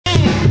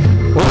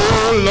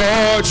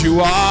Lord,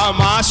 you are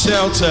my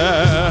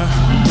shelter.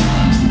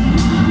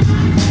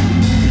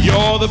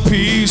 You're the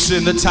peace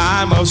in the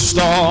time of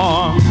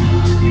storm.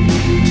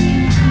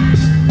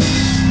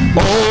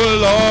 Oh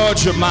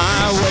Lord, you're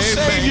my way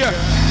Savior.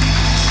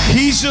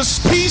 He's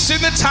just peace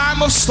in the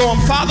time of storm.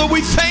 Father,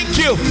 we thank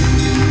you,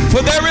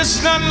 for there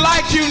is none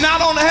like you, not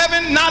on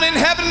heaven, not in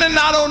heaven, and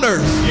not on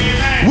earth.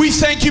 Amen. We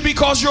thank you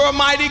because you're a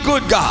mighty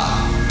good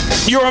God.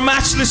 You're a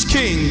matchless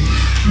King.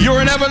 You're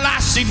an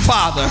everlasting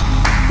Father.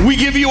 We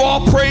give you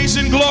all praise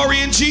and glory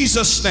in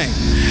Jesus' name.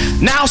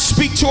 Now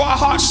speak to our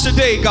hearts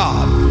today,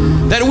 God,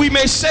 that we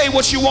may say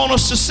what you want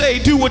us to say,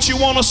 do what you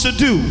want us to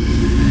do,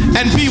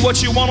 and be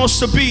what you want us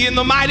to be. In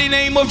the mighty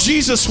name of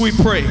Jesus we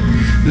pray.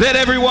 Let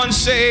everyone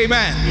say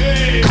amen.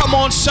 Amen. Come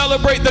on,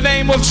 celebrate the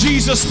name of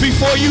Jesus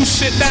before you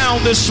sit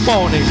down this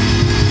morning.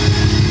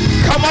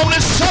 Come on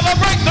and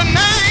celebrate the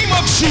name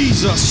of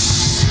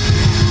Jesus.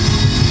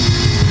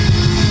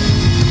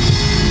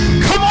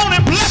 Come on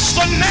and bless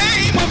the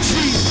name of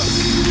Jesus.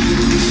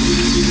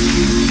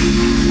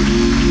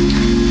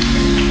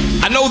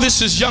 I know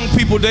this is Young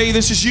People Day,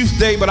 this is Youth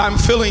Day, but I'm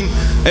feeling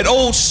an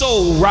old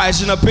soul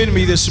rising up in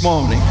me this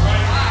morning.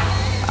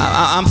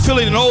 I'm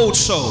feeling an old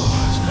soul.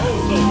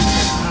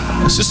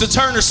 Sister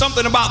Turner,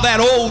 something about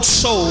that old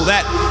soul,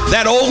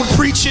 that old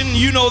preaching,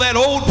 you know, that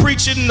old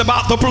preaching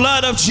about the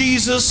blood of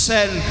Jesus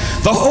and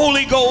the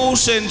Holy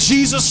Ghost and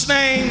Jesus'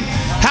 name.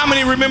 How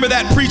many remember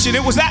that preaching?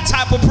 It was that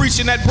type of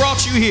preaching that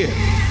brought you here.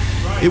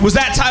 It was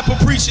that type of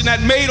preaching that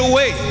made a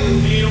way.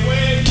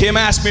 Kim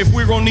asked me if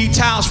we were going to need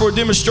towels for a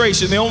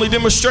demonstration. The only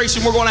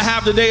demonstration we're going to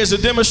have today is a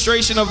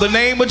demonstration of the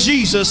name of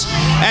Jesus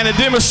and a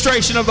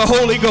demonstration of the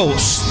Holy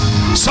Ghost.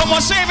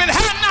 Someone say, if it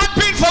had not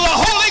been for the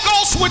Holy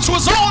Ghost which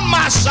was on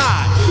my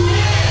side.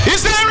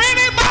 Is there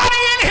anybody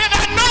in here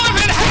that knows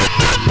if it had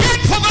not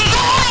been for the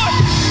Lord?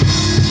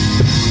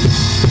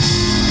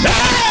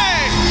 Hey!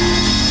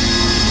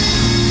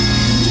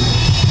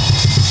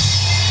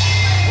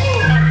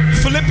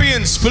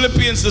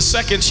 Philippians, the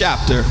 2nd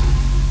chapter,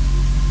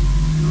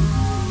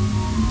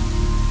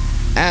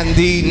 and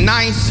the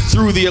 9th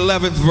through the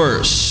 11th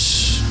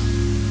verse.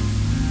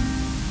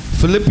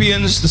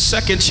 Philippians, the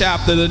 2nd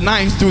chapter, the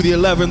 9th through the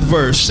 11th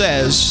verse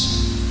says,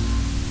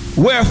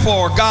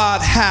 wherefore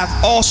God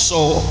hath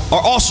also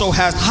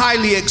hath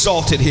highly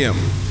exalted him,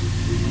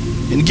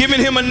 and given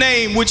him a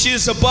name which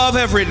is above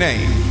every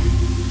name,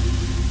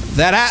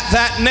 that at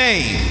that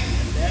name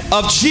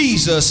of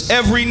Jesus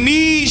every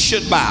knee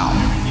should bow,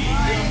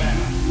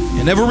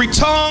 and every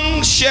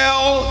tongue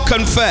shall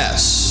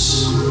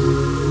confess.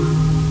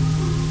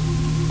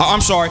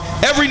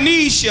 Every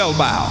knee shall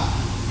bow,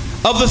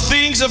 of the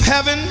things of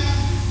heaven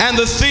and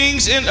the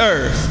things in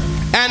earth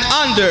and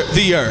under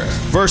the earth.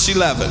 Verse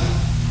 11.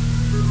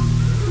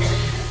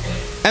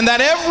 And that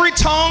every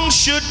tongue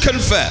should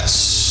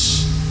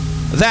confess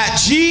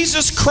that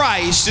Jesus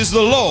Christ is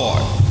the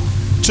Lord,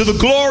 to the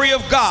glory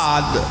of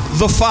God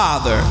the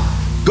Father.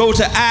 Go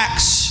to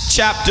Acts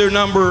chapter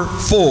number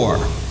 4,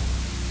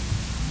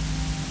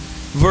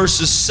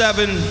 verses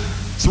 7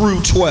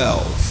 through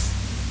 12.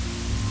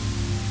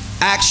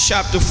 Acts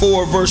chapter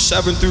 4, verse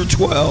 7 through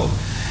 12.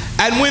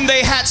 And when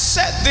they had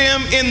set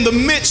them in the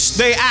midst,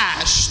 they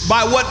asked,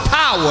 by what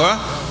power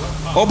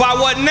or by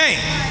what name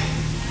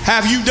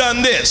have you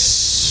done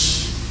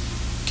this?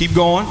 Keep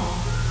going.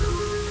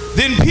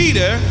 Then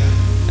Peter,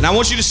 and I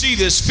want you to see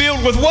this,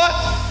 filled with what?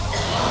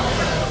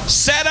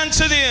 Said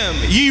unto them,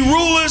 ye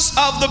rulers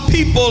of the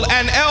people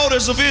and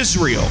elders of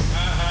Israel,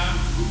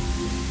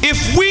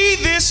 if we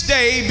this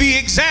day be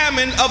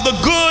examined of the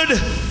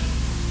good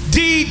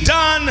deed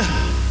done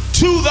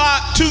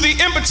to the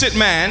impotent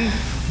man,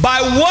 by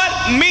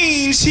what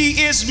means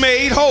he is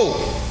made whole.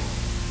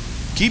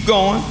 Keep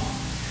going.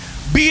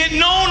 Be it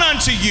known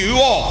unto you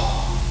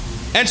all,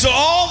 and to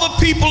all the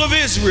people of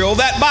Israel,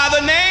 that by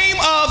the name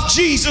of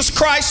Jesus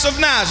Christ of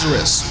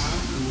Nazareth,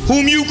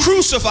 whom you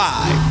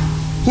crucified,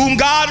 whom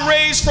God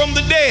raised from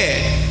the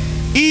dead,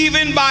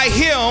 even by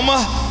him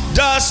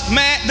does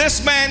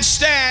this man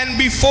stand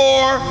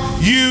before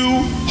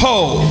you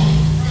whole.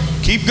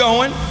 Keep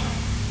going.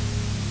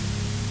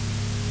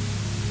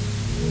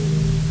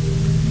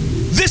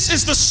 This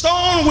is the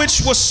stone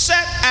which was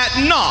set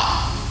at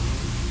naught,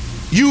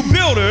 you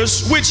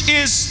builders, which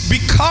is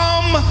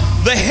become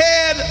the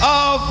head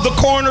of the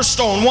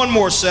cornerstone. One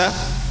more, Seth.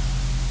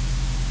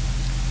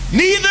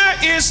 Neither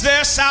is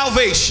there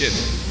salvation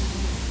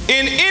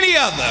in any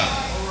other,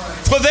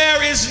 for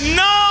there is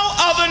no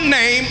other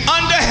name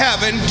under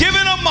heaven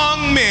given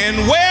among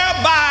men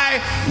whereby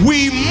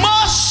we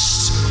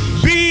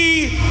must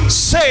be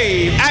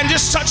saved. And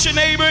just touch your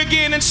neighbor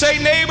again and say,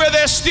 neighbor,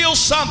 there's still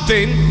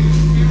something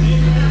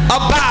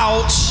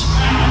about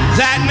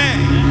that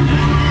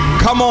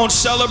name. Come on,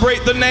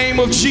 celebrate the name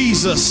of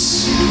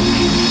Jesus.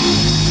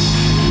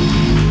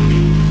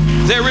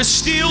 There is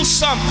still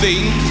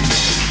something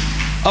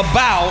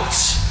about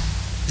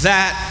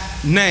that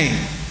name.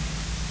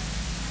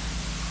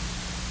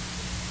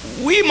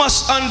 We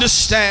must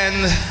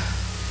understand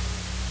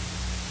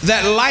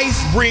that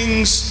life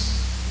brings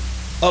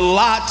a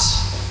lot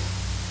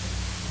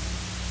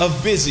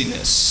of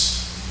busyness.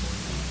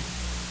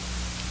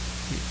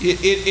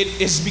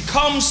 It has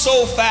become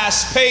so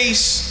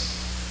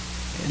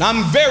fast-paced, and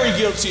I'm very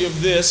guilty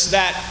of this,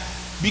 that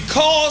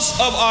because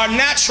of our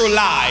natural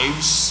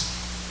lives,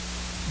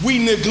 we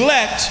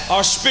neglect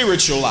our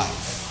spiritual life.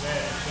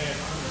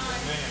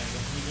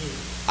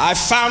 I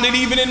found it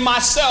even in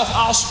myself.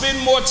 I'll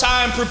spend more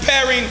time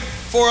preparing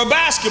for a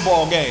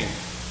basketball game,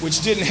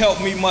 which didn't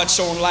help me much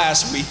on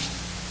last week.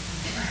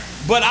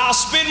 But I'll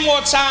spend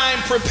more time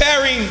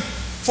preparing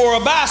for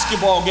a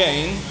basketball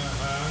game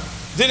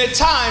than at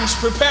times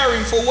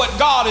preparing for what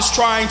God is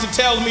trying to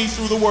tell me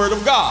through the Word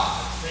of God.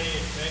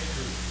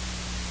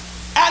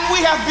 And we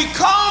have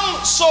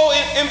become so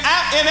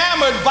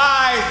enamored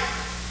by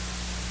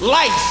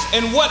life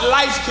and what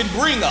life can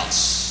bring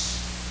us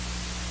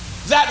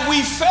that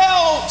we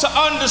fail to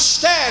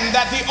understand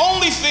that the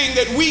only thing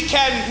that we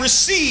can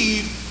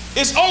receive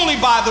is only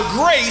by the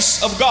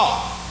grace of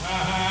God.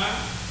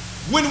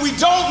 When we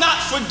do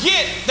not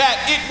forget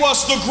that it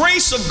was the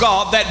grace of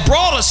God that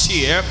brought us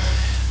here,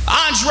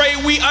 Andre,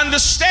 we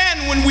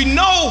understand when we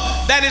know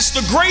that it's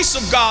the grace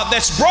of God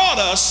that's brought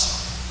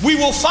us, we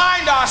will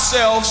find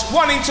ourselves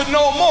wanting to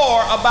know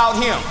more about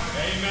Him.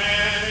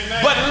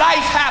 Amen. But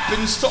life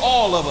happens to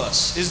all of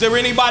us. Is there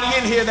anybody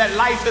in here that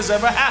life has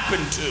ever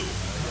happened to?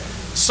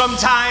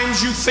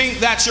 Sometimes you think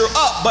that you're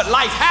up, but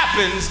life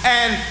happens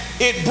and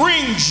it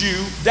brings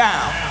you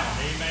down.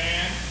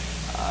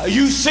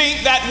 You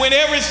think that when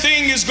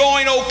everything is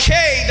going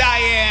okay,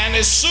 Diane,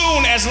 as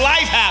soon as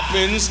life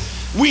happens,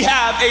 we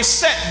have a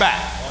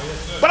setback.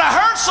 But I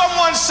heard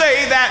someone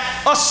say that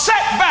a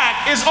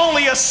setback is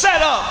only a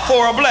setup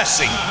for a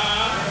blessing.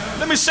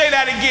 Let me say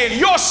that again.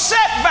 Your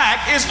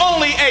setback is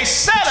only a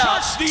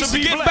setup to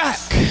be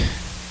blessed. Back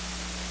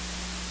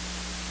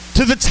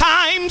to the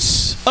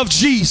times of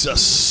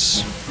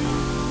Jesus.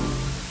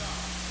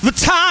 The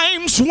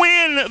times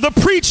when the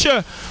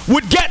preacher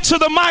would get to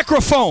the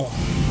microphone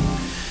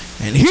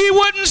and he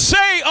wouldn't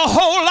say a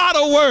whole lot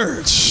of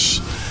words,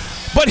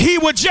 but he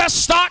would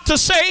just start to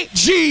say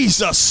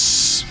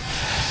Jesus.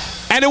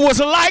 And it was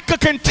like a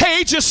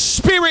contagious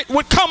spirit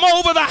would come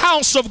over the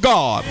house of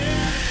God.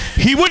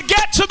 He would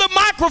get to the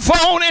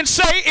microphone and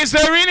say, is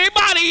there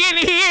anybody in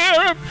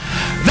here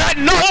that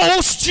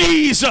knows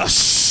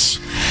Jesus?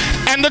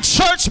 And the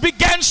church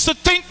begins to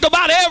think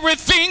about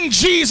everything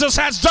Jesus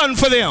has done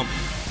for them.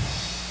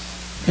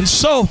 And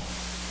so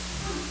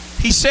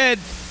he said,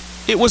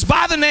 it was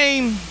by the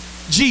name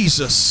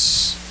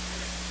Jesus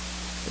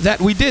that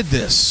we did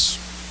this.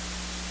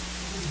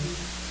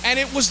 And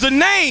it was the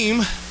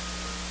name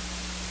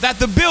that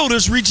the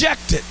builders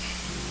rejected.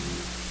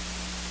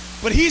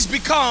 But he's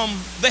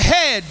become the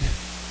head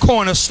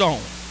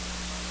cornerstone.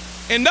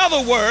 In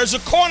other words, a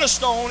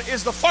cornerstone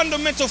is the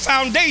fundamental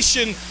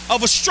foundation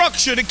of a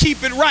structure to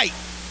keep it right.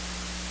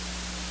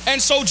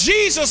 And so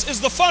Jesus is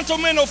the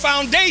fundamental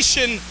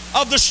foundation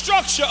of the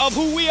structure of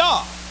who we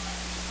are.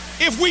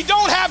 If we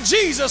don't have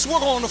Jesus, we're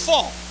going to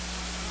fall.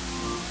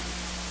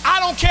 I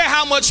don't care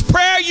how much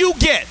prayer you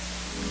get.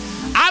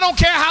 I don't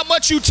care how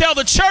much you tell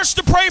the church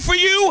to pray for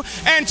you,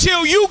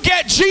 until you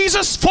get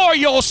Jesus for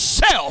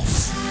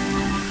yourself.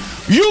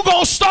 You're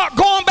going to start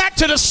going back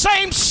to the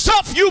same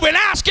stuff you've been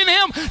asking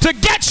Him to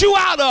get you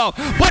out of.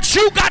 But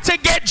you got to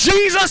get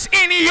Jesus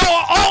in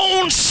your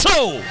own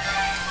soul.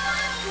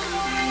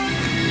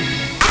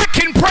 I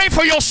can pray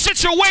for your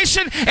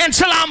situation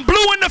until I'm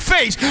blue in the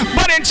face,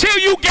 but until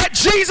you get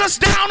Jesus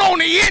down on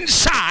the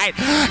inside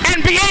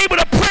and be able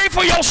to pray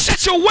for your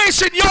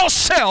situation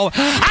yourself,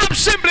 I'm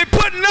simply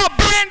putting a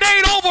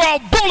Band-Aid over a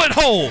bullet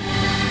hole.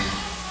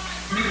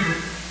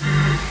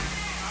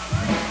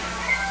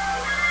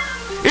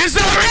 Is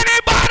there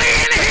anybody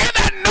in here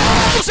that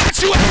knows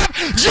that you have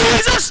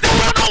Jesus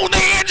down on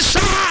the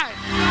inside?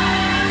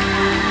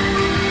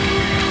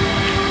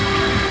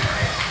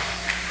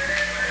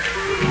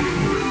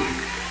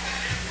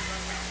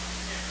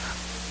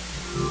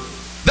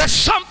 There's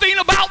something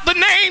about the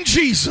name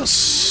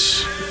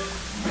Jesus.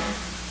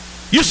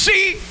 You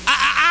see,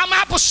 I'm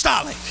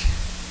apostolic.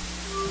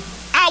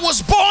 I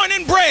was born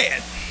and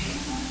bred.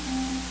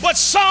 But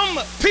some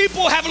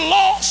people have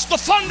lost the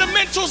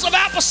fundamentals of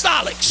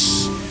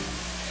apostolics.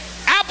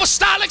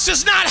 Apostolics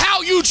is not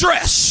how you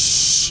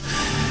dress.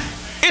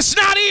 It's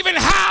not even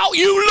how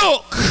you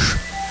look.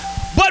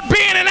 But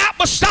being an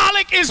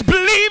apostolic is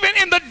believing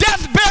in the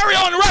death,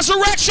 burial, and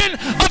resurrection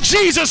of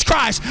Jesus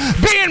Christ.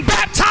 Being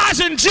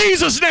baptized in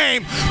Jesus'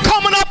 name.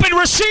 Coming up and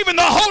receiving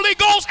the Holy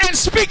Ghost and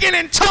speaking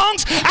in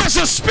tongues as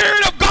the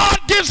Spirit of God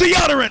gives the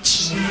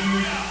utterance.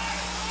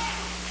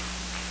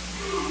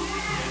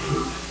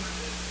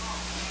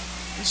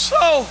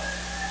 So,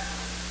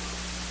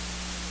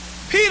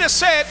 Peter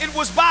said it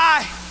was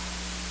by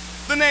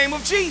the name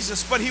of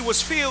Jesus, but he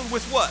was filled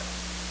with what?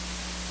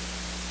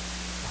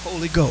 The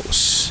Holy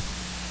Ghost.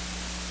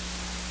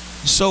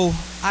 So,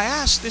 I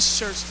asked this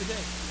church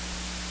today,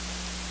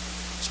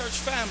 church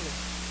family,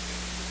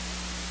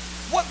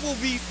 what will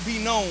be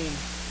known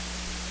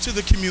to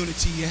the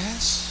community,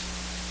 yes?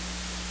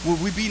 Will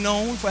we be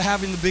known for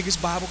having the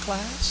biggest Bible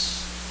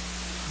class?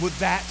 Would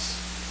that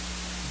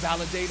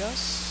validate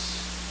us?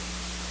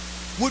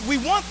 Would we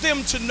want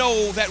them to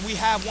know that we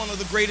have one of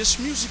the greatest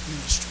music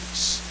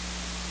ministries?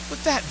 Would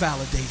that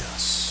validate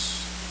us?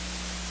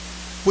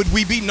 Would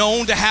we be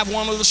known to have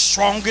one of the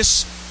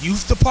strongest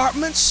youth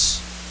departments?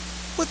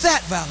 Would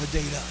that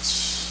validate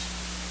us?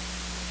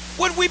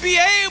 Would we be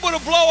able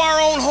to blow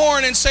our own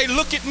horn and say,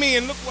 look at me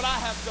and look what I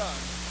have done?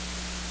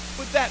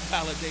 Would that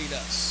validate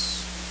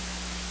us?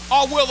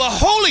 Or will the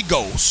Holy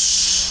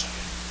Ghost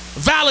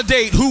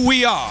validate who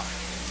we are?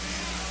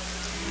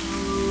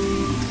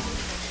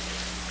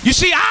 You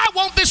see, I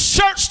want this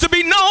church to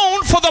be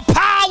known for the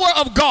power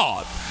of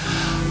God.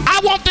 I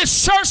want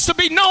this church to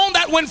be known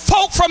that when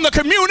folk from the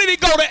community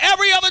go to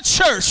every other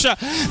church,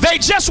 they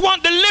just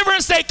want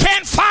deliverance. They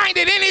can't find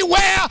it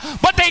anywhere,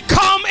 but they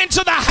come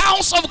into the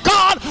house of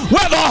God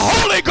where the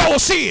Holy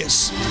Ghost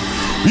is.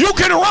 You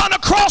can run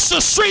across the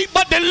street,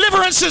 but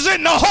deliverance is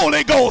in the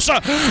Holy Ghost.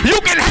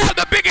 You can have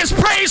the biggest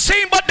praise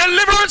team, but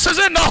deliverance is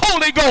in the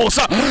Holy Ghost.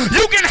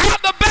 You can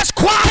have the best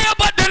choir,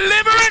 but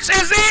deliverance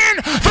is in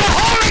the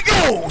Holy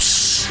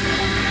Ghost.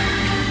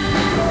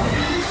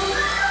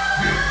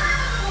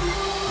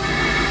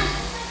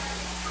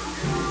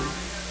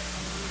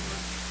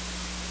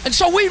 And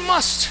so we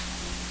must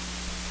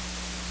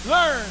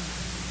learn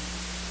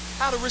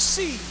how to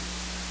receive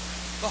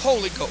the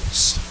Holy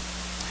Ghost.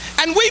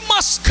 And we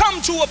must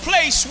come to a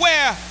place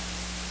where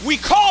we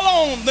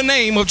call on the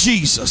name of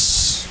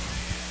Jesus.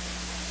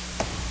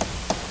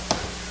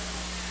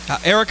 Now,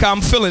 Erica,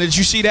 I'm feeling it.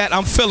 You see that?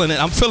 I'm feeling it.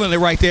 I'm feeling it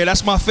right there.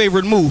 That's my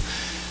favorite move.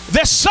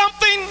 There's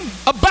something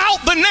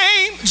about the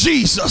name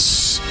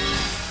Jesus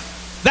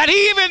that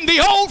even the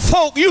old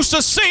folk used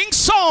to sing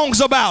songs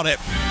about it.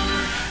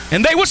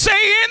 And they would say,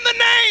 in the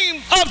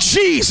name of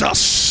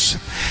Jesus,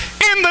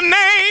 in the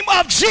name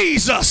of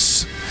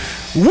Jesus,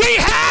 we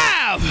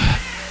have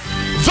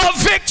the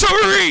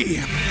victory.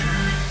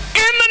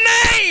 In the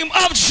name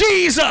of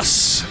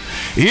Jesus,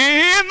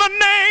 in the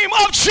name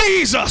of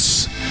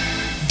Jesus,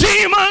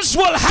 demons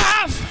will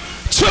have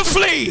to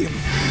flee.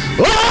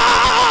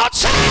 Oh,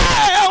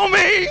 tell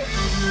me,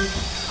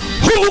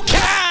 who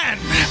can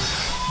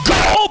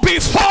go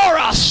before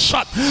us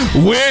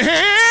when we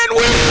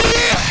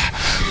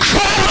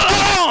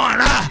call on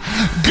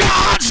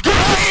God's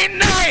great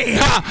name?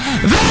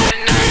 That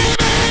name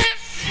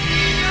is,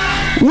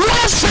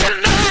 what's his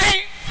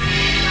name?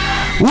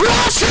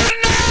 What's his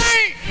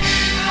name?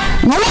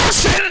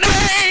 What's his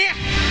name?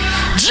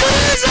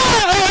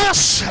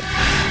 Jesus.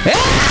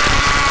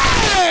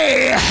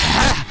 Hey!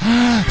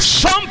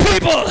 Some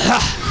people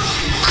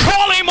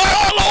call him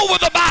all over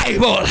the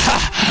Bible,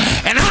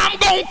 and I'm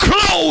going to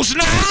close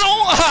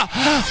now,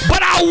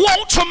 but I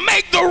want to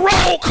make the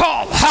roll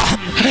call.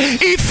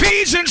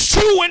 Ephesians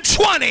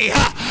 2:20,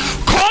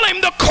 call him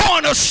the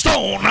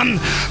cornerstone.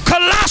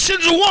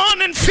 Colossians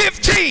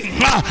 1:15,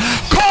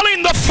 call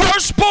him the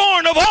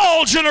firstborn of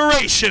all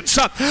generations.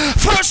 1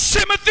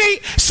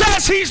 Timothy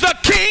says he's the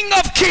King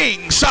of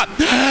kings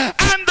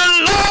and the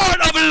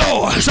Lord of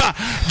lords.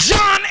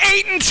 John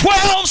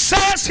 8:12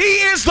 says he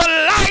is the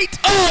light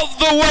of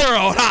the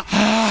world.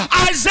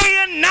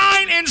 Isaiah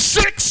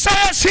 9:6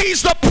 says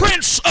he's the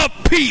Prince of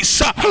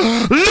Peace.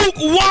 Luke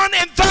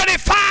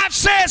 1:35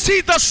 says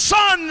he's the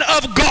Son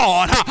of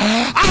God.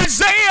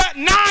 Isaiah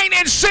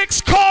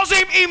 9:6 calls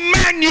him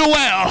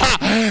Emmanuel,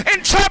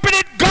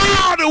 interpreted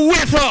God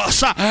with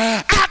us.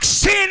 Acts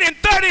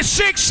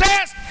 10:36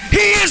 says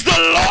he is the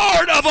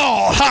Lord of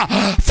all.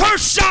 1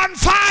 John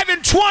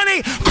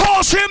 5:20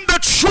 calls him the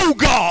true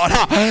God.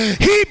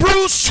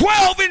 Hebrews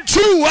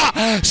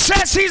 12:2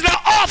 says he's the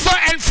author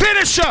and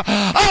finisher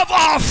of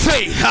our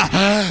faith.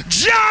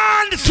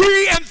 John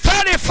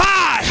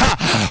 3:35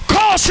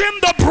 calls him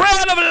the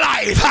bread of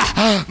life.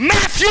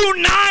 Matthew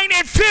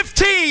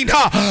 9:15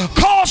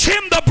 calls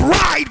him the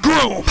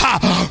bridegroom.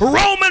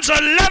 Romans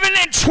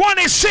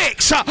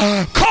 11:26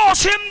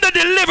 calls him the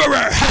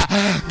deliverer.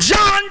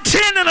 John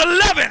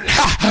 10:11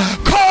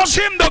 calls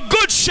him the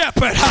good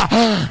shepherd.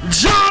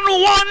 John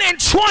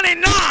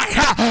 1:29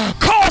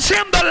 calls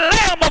him the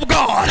Lamb of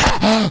God.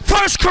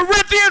 1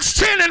 Corinthians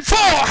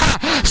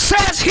 10:4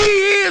 says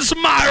he is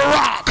my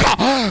rock.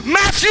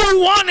 Matthew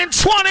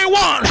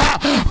 1:21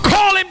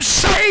 call him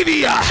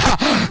Savior.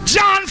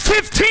 John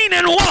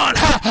 15:1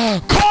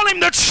 call him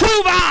the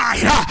true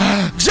vine.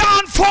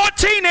 John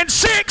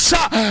 14:6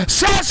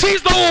 says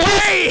he's the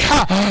way,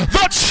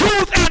 the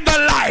truth, and the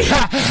life.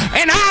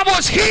 And I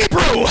was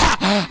Hebrew,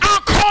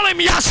 I'll call him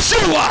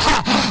Yeshua.